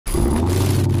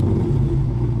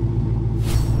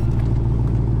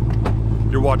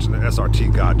watching the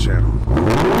SRT God channel.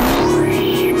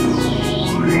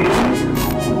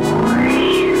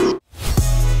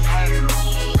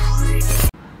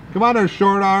 Come on there,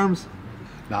 short arms.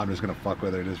 Nah, I'm just gonna fuck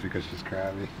with her just because she's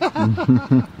crabby.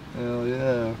 Hell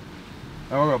yeah. And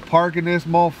we're gonna park in this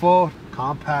mofo.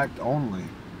 Compact only.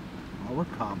 Oh, we're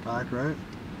compact, right?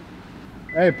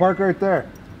 Hey, park right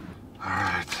there. All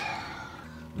right.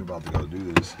 We're about to go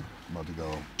do this. I'm about to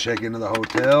go check into the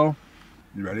hotel.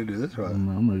 You ready to do this? Or what?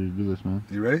 I'm ready to do this, man.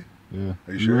 You ready? Yeah.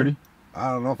 Are you sure? Ready?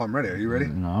 I don't know if I'm ready. Are you ready?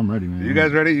 No, I'm ready, man. Are you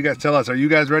guys ready? You guys tell us. Are you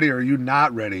guys ready or are you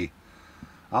not ready?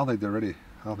 I don't think they're ready.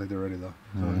 I don't think they're ready though.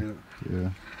 So, yeah.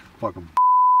 Fuck them.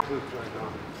 No idea.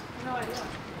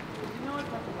 You know what's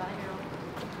about to lie here?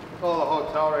 Oh, the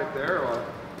hotel right there, or?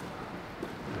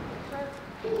 Let's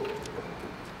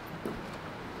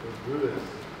do this.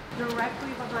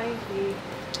 Directly behind me.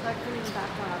 Directly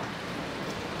back up.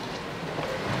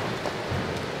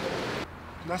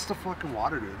 That's the fucking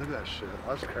water, dude. Look at that shit.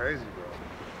 That's crazy, bro.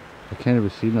 I can't even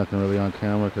see nothing really on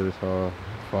camera because it's all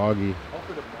foggy.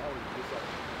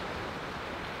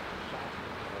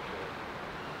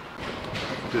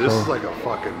 Dude, this is like a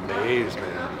fucking maze,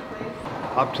 man.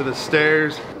 Up to the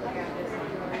stairs.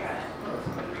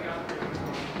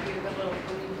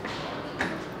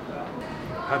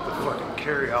 Have to fucking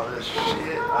carry all this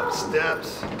shit up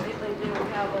steps. I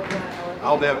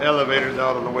hope they have elevators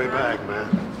out on the way back, man.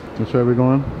 Which way are we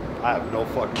going? I have no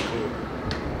fucking clue.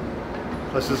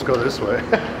 Let's just go this way.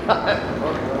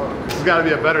 This has got to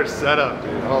be a better setup,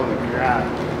 dude. Holy crap.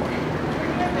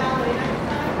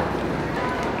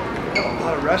 A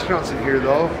lot of restaurants in here,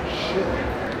 though. Shit.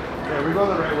 Yeah, we're going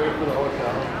the right way for the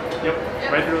hotel.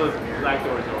 Yep, right through those black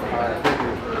doors over. All right, thank you.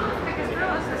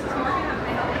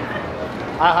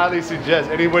 I highly suggest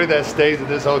anybody that stays at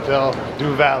this hotel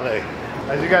do valet.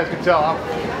 As you guys can tell,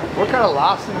 we're kind of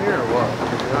lost in here or what?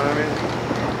 You know what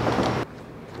I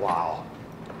mean? Wow.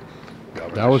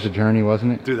 That was a journey,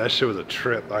 wasn't it? Dude, that shit was a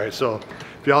trip. All right, so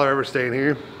if y'all are ever staying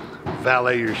here,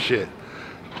 valet your shit.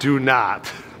 Do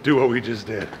not do what we just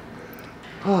did.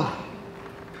 Hi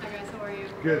guys, how are you?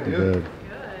 Good, dude. Good.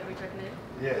 Good. We checking in?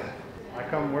 Yeah.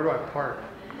 Where do I park?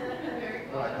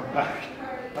 When I come back.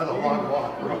 That's a long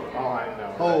walk, bro. Oh, I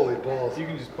know. Holy balls. You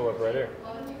can just pull up right there.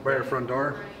 Right at front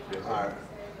door? All right.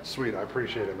 Sweet, I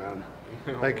appreciate it, man.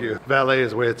 Thank you. Valet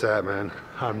is where it's at, man.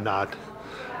 I'm not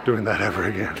doing that ever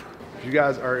again. If you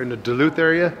guys are in the Duluth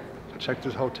area, check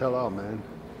this hotel out, man.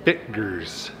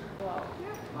 Bitgers.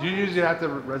 Do you usually have to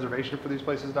have a reservation for these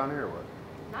places down here or what?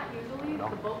 Not usually.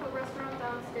 The Boca restaurant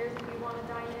downstairs, if you want to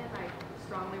dine in, I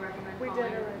strongly recommend calling. We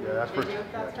did already. Yeah, that's for,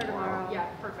 That's for tomorrow. Yeah,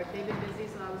 perfect. They've been busy,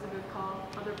 so that was a good call.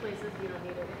 Other places, you don't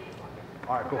need it. You just walk in.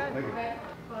 all right, cool. Thank you. Okay.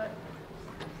 But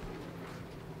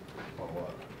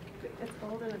What? it's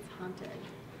old and it's haunted.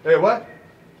 Hey, what?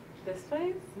 This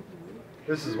place?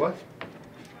 This is what?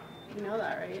 You know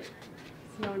that, right?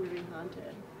 It's known to be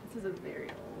haunted. This is a very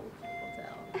old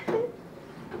hotel.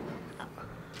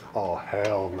 Oh,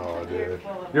 hell no, dude.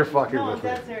 You're fucking No, with me.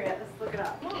 that's serious. Look it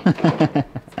up.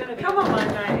 It's gonna be. Come on,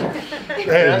 guys. Hey,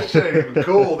 that shit ain't even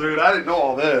cool, dude. I didn't know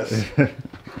all this. It's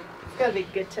gonna be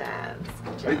good times.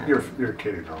 You're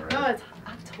kidding, all right? No, it's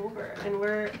October, and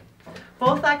we're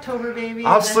both October babies.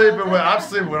 I'm sleeping with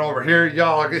over here,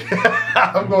 y'all.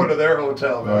 I'm going to their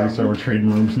hotel, man. So we're trading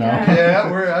rooms now. Yeah,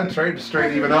 I'm trading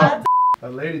straight even up.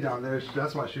 That lady down there,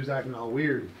 that's why she was acting all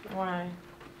weird. Why?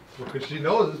 Because she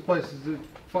knows this place is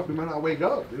fucking might not wake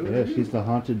up, dude. Yeah, she's the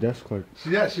haunted desk clerk.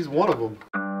 Yeah, she's one of them.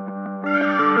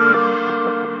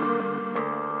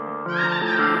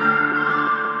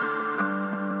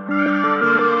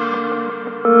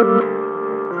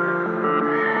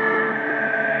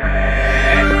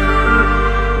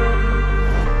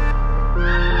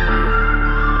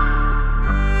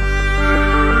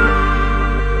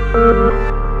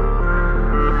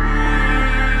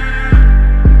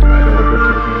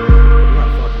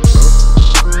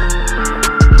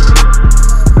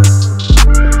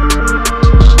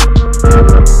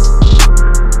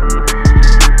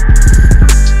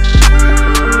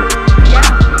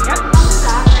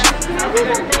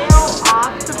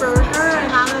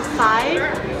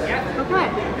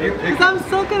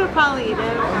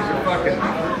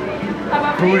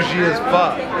 Bougie as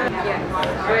fuck.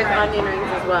 Yeah, with onion rings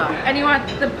as well. And you want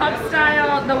the pub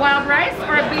style, the wild rice,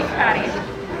 or a beef patty?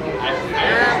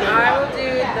 I will do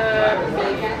the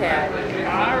beef patty.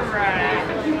 All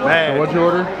right. Man, So what'd you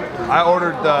order? I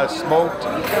ordered the smoked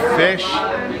fish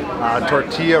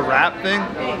tortilla wrap thing.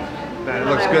 Man, it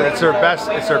looks good. It's their best.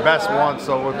 It's their best one.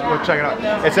 So we'll check it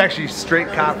out. It's actually straight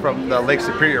caught from the Lake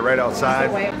Superior, right outside.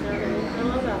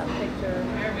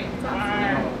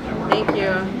 Thank you.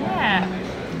 Yeah.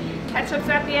 Ketchup chips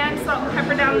at the end, salt and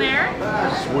pepper down there.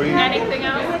 Sweet. Anything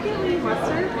Can I else? get any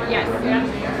mustard? Yes.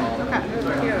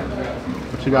 Okay.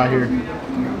 What you got here?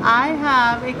 I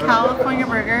have a California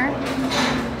burger.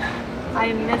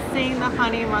 I'm missing the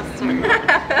honey mustard.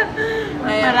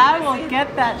 But I will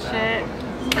get that shit.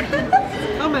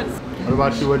 Coming. What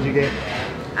about you? What'd you get?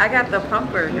 I got the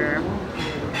pump burger.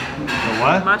 The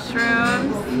what?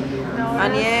 Mushrooms,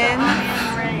 onions.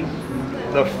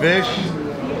 The fish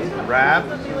wrap.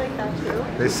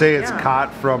 They say it's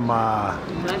caught from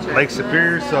Lake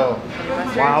Superior, so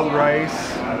wild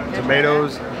rice,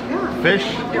 tomatoes, fish,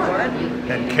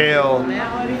 and kale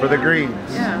for the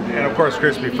greens. And of course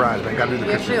crispy fries, man. Gotta do the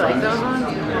You crispy actually like fries. those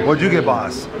ones? What'd you get,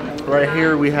 boss? Right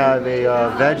here we have a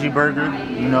veggie burger.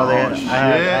 You know,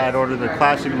 I had ordered the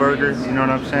classic burger. You know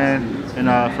what I'm saying? And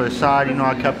for the side, you know,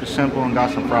 I kept it simple and got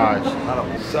some fries. I don't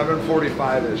know,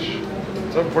 7:45-ish.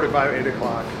 7:45, 8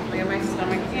 o'clock. Look at my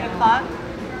stomach. 8 o'clock.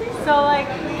 So like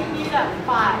we eat at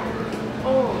 5.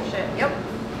 Oh shit. Yep.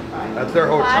 At their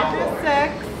hotel. 5 to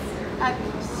 6 at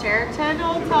Sheraton They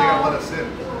gotta let Hotel. us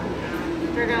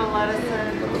in. They're gonna let us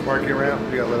in. At the parking ramp,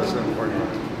 you gotta let us in the parking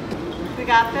ramp. We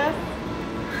got this.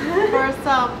 For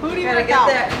some booty Gotta workout.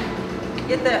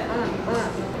 get that.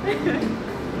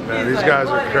 Man, these guys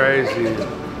are crazy.